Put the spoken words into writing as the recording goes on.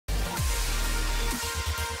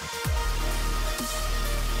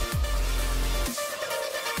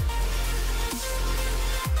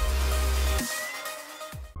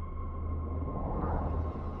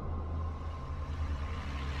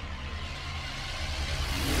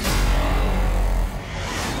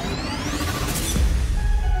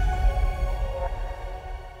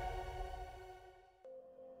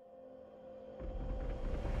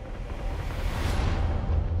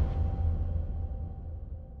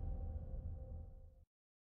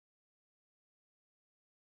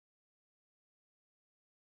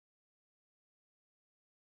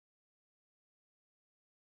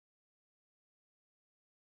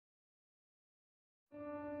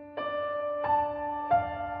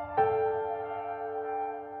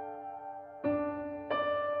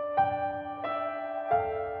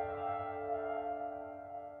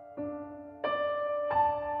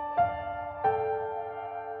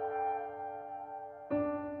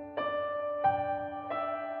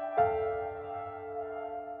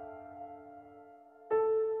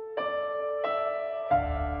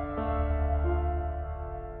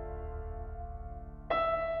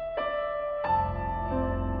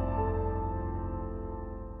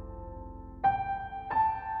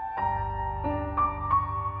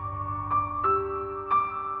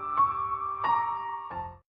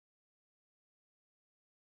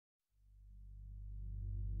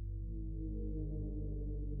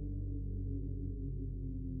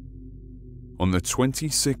On the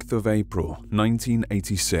 26th of April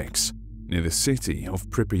 1986, near the city of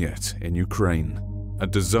Pripyat in Ukraine, a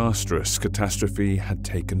disastrous catastrophe had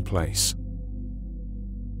taken place.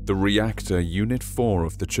 The reactor Unit 4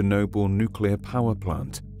 of the Chernobyl Nuclear Power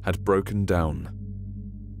Plant had broken down,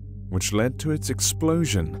 which led to its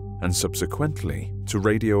explosion and subsequently to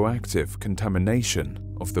radioactive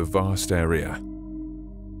contamination of the vast area.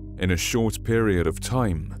 In a short period of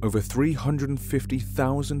time, over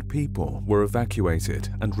 350,000 people were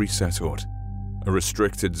evacuated and resettled. A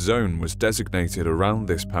restricted zone was designated around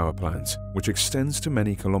this power plant, which extends to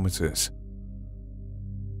many kilometers.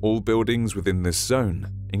 All buildings within this zone,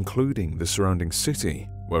 including the surrounding city,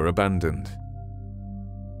 were abandoned.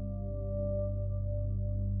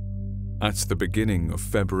 At the beginning of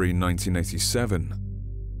February 1987,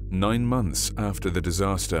 9 months after the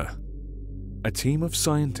disaster, a team of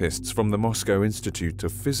scientists from the Moscow Institute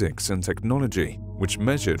of Physics and Technology, which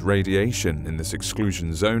measured radiation in this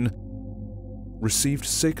exclusion zone, received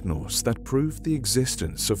signals that proved the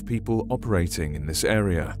existence of people operating in this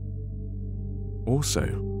area.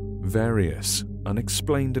 Also, various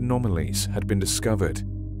unexplained anomalies had been discovered,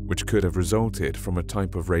 which could have resulted from a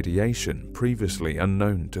type of radiation previously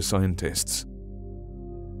unknown to scientists.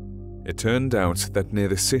 It turned out that near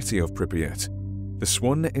the city of Pripyat, the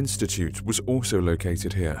S.W.A.N. Institute was also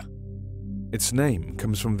located here. Its name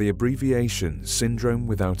comes from the abbreviation Syndrome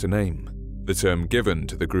Without a Name, the term given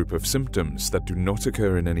to the group of symptoms that do not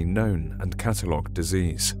occur in any known and catalogued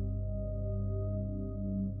disease.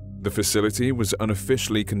 The facility was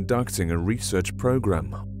unofficially conducting a research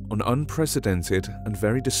program on unprecedented and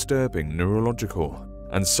very disturbing neurological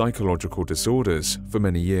and psychological disorders for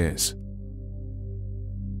many years.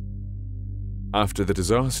 After the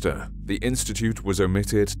disaster, the institute was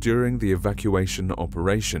omitted during the evacuation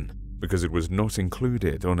operation because it was not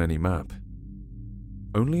included on any map.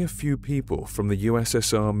 Only a few people from the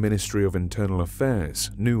USSR Ministry of Internal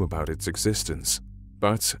Affairs knew about its existence,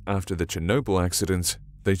 but after the Chernobyl accident,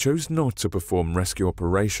 they chose not to perform rescue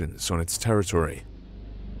operations on its territory.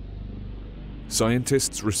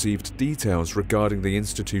 Scientists received details regarding the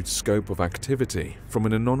institute's scope of activity from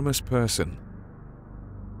an anonymous person.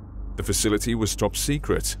 The facility was top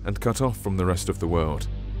secret and cut off from the rest of the world.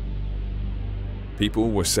 People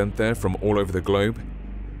were sent there from all over the globe,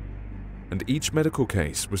 and each medical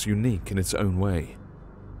case was unique in its own way.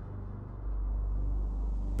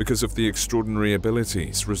 Because of the extraordinary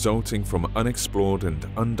abilities resulting from unexplored and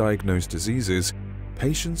undiagnosed diseases,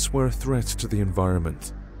 patients were a threat to the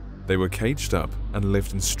environment. They were caged up and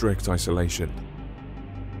lived in strict isolation.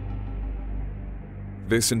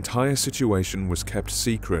 This entire situation was kept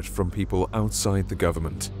secret from people outside the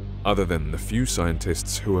government, other than the few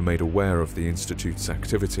scientists who were made aware of the institute's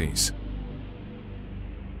activities.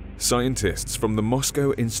 Scientists from the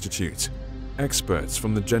Moscow Institute, experts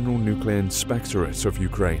from the General Nuclear Inspectorate of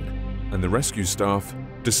Ukraine, and the rescue staff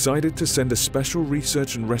decided to send a special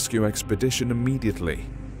research and rescue expedition immediately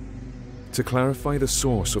to clarify the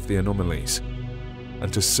source of the anomalies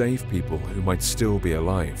and to save people who might still be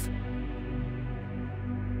alive.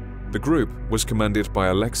 The group was commanded by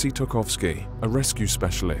Alexei Tokovsky, a rescue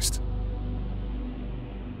specialist.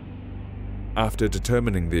 After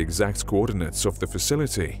determining the exact coordinates of the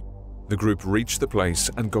facility, the group reached the place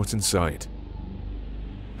and got inside.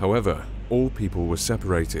 However, all people were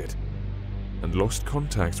separated and lost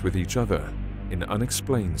contact with each other in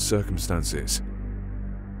unexplained circumstances.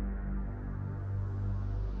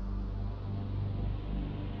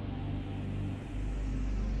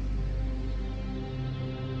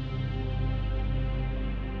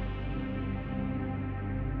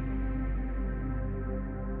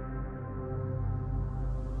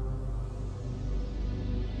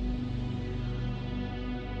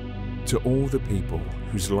 To all the people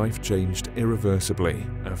whose life changed irreversibly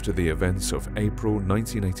after the events of April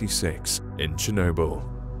 1986 in Chernobyl.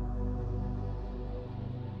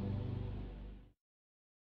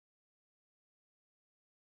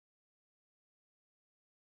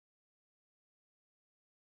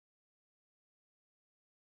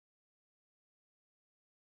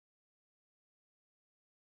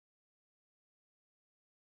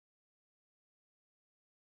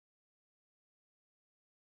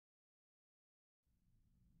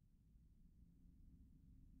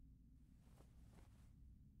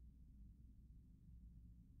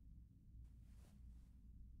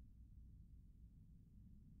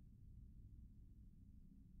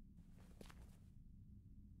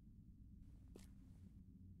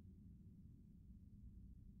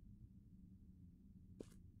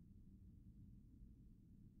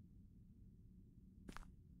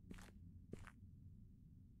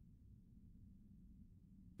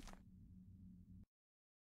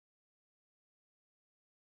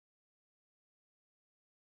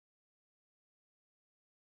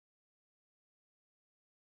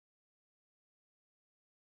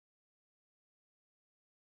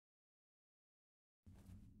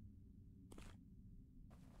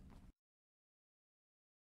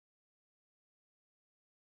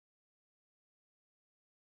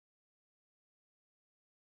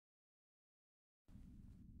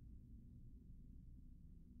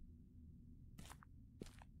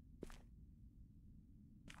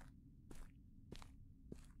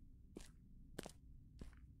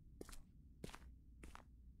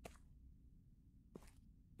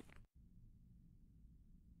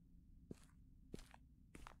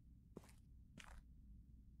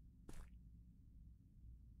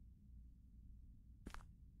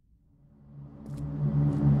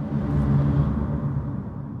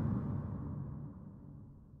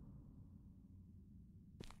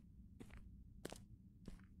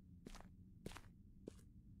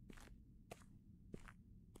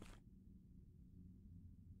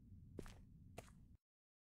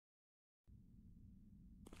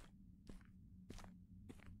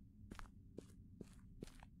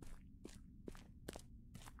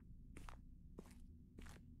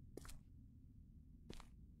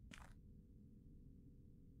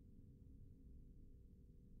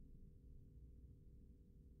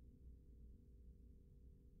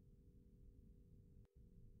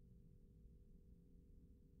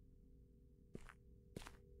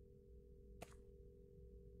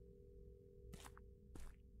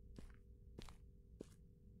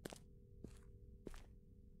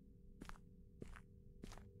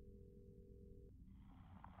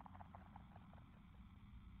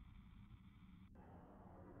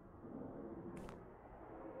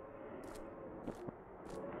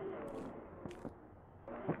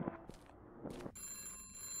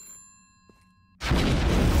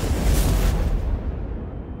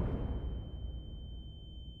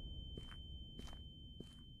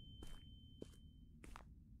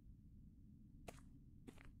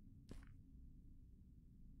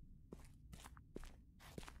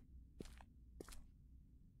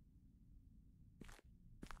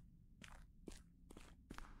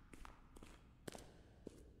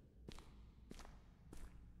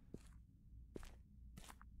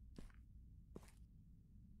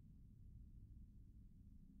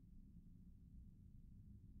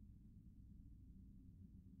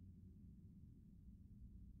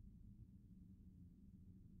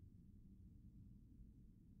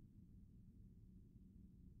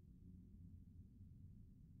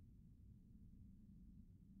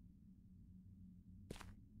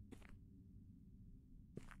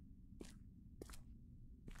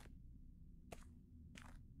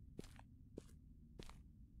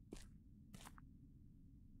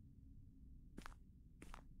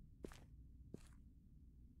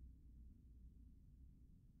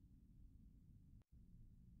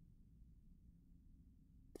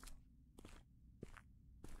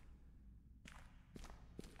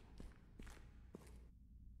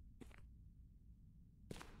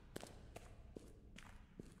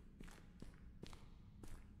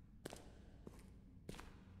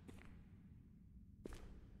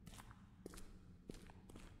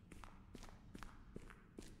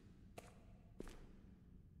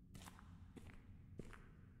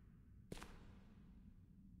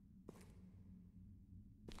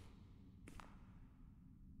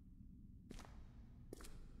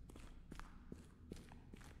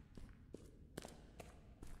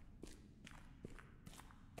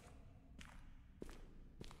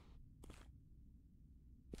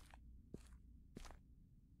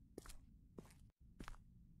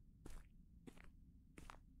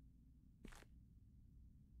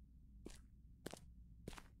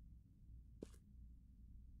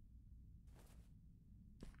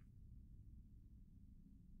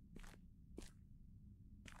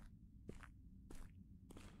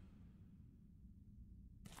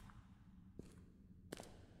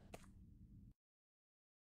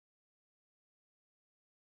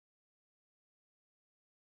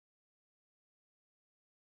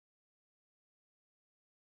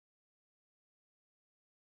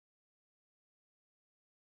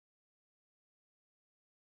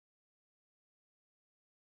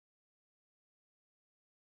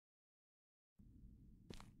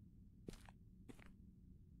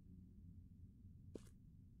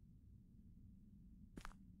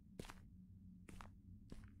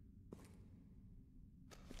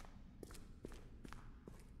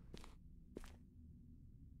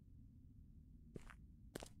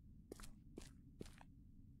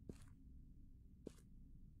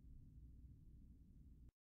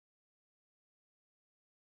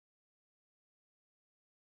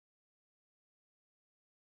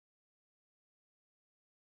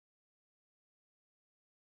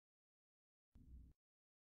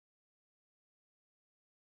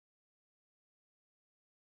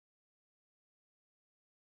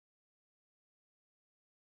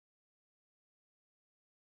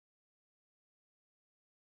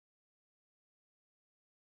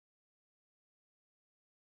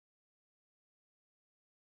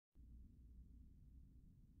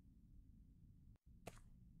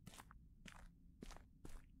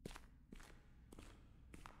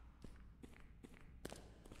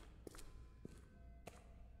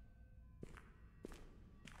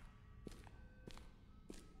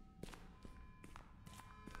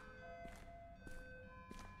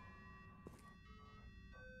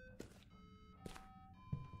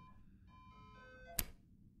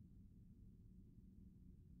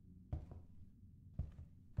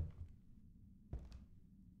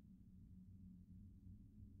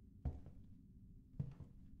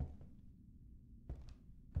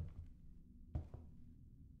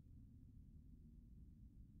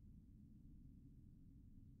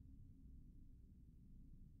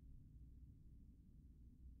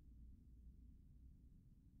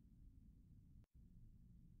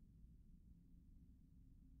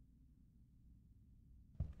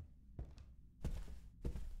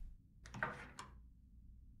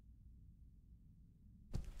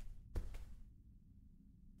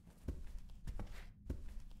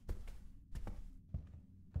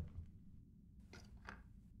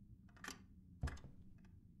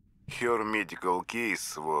 Her medical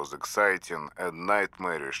case was exciting and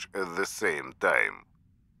nightmarish at the same time.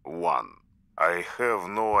 1. I have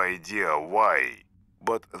no idea why,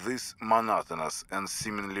 but this monotonous and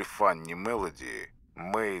seemingly funny melody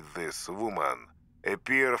made this woman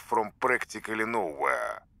appear from practically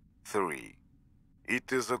nowhere. 3.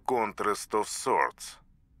 It is a contrast of sorts.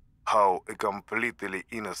 How a completely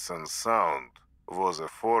innocent sound was a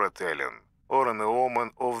foretelling or an omen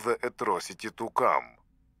of the atrocity to come.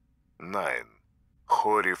 9.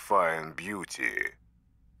 Horrifying beauty.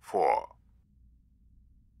 4.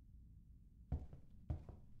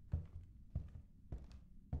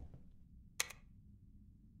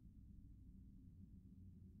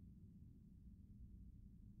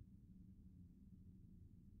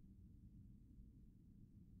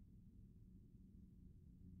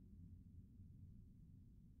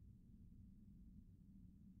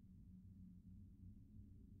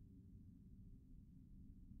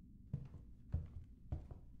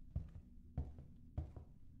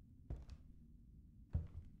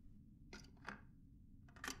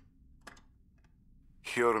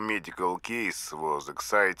 Her medical case was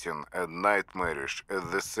exciting and nightmarish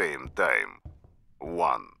at the same time.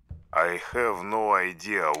 1. I have no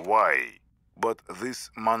idea why, but this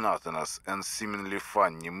monotonous and seemingly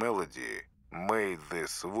funny melody made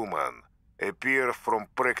this woman appear from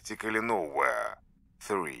practically nowhere.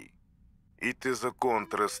 3. It is a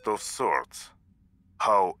contrast of sorts.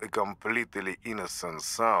 How a completely innocent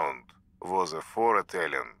sound was a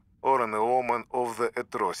foretelling or an omen of the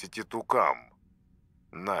atrocity to come.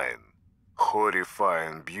 9.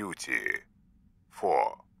 Horrifying beauty.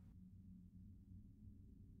 4.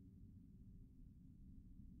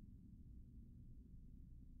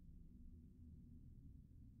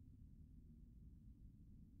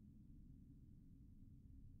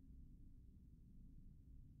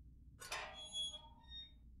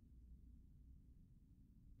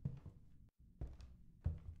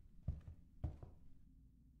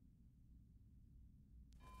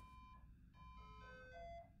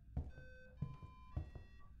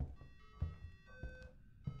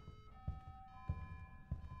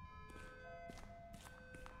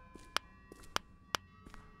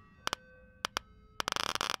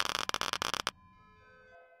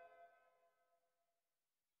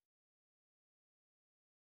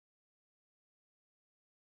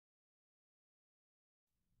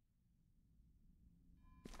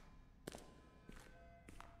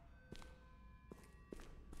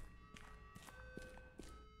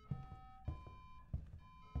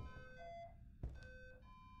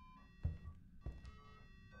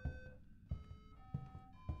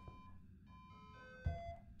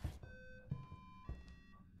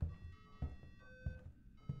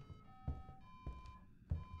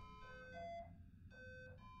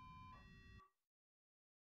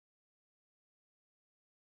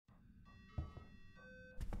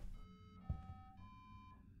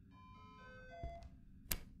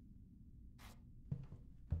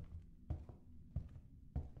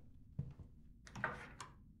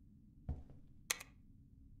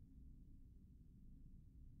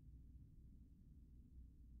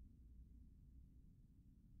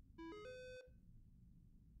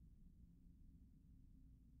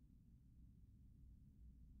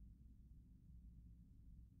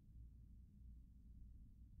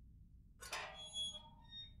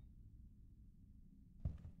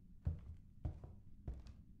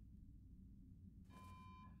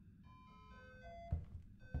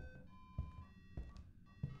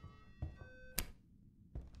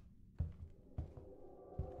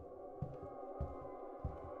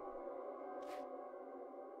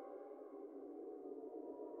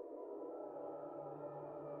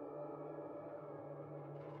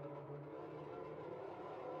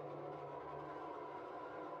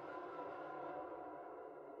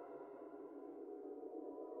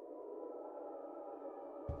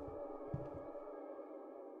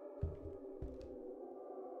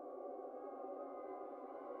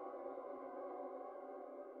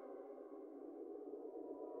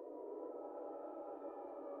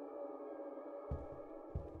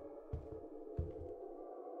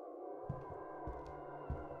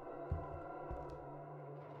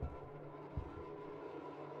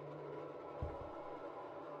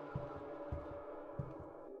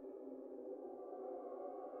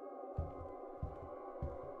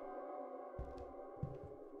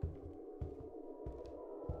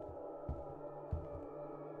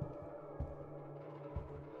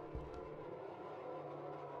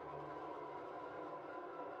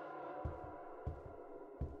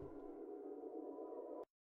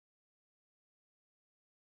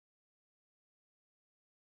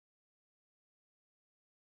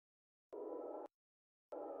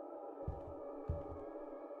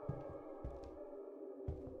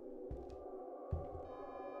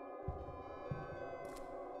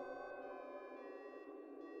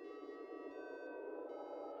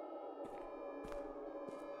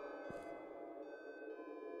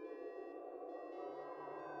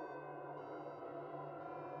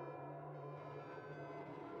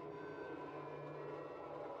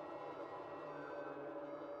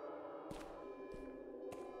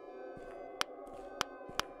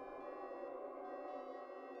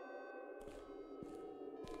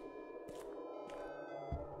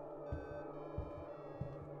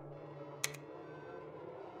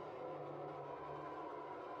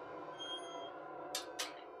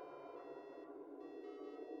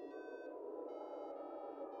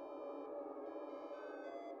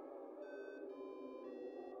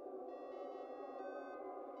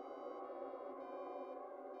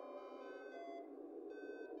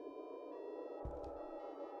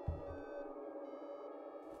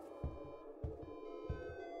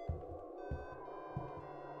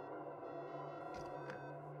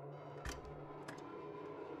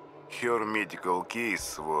 Her medical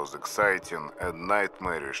case was exciting and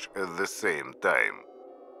nightmarish at the same time.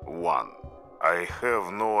 1. I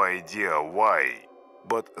have no idea why,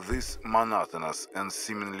 but this monotonous and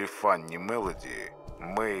seemingly funny melody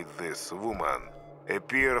made this woman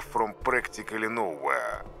appear from practically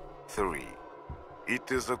nowhere. 3.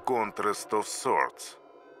 It is a contrast of sorts.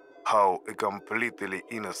 How a completely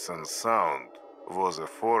innocent sound was a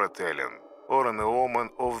foretelling or an omen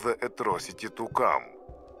of the atrocity to come.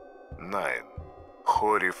 9.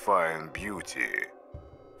 Horrifying beauty.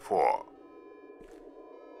 4.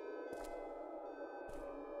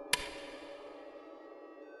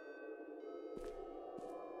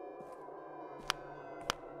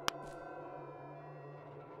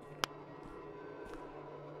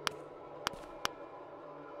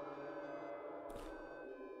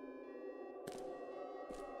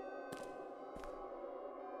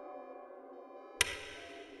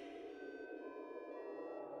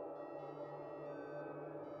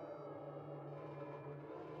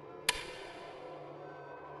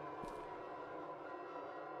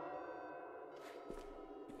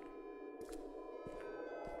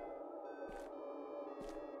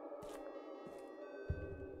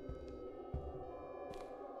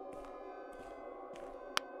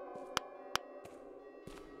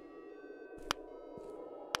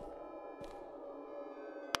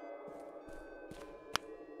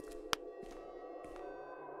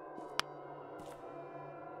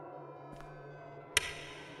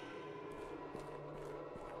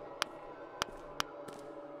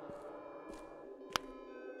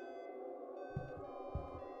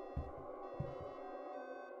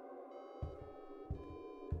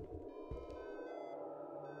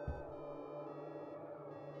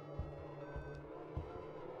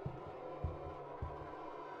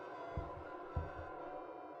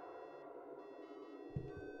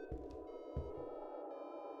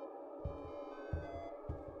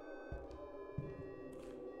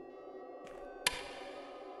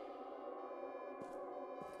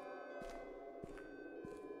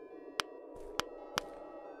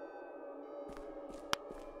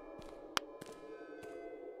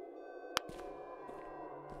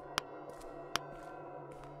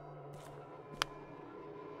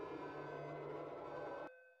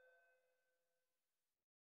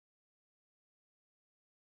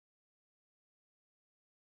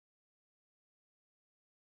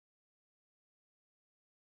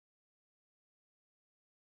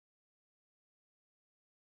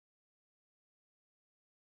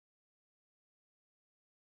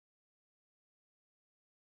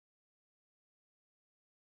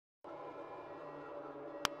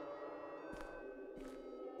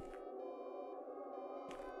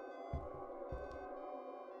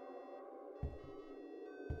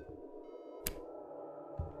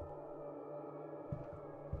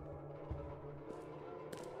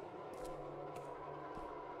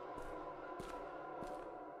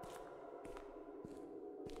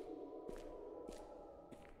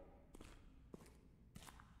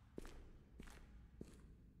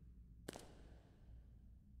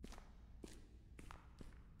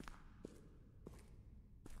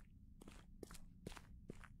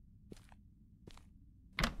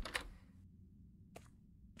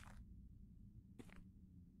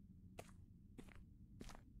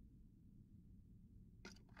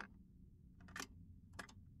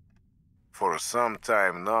 For some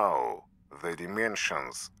time now, the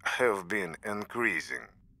dimensions have been increasing.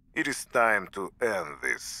 It is time to end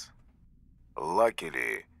this.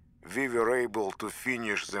 Luckily, we were able to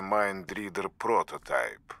finish the mind reader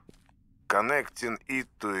prototype. Connecting it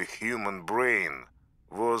to a human brain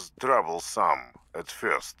was troublesome at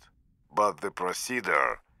first, but the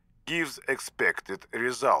procedure gives expected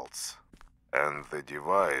results, and the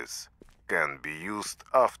device can be used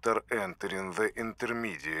after entering the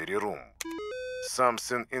intermediary room.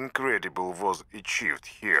 Something incredible was achieved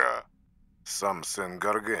here. Something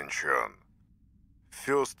gargantuan.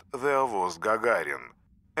 First there was Gagarin,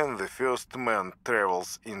 and the first man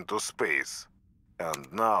travels into space. And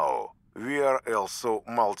now we are also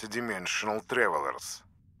multidimensional travelers.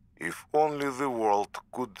 If only the world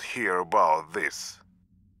could hear about this.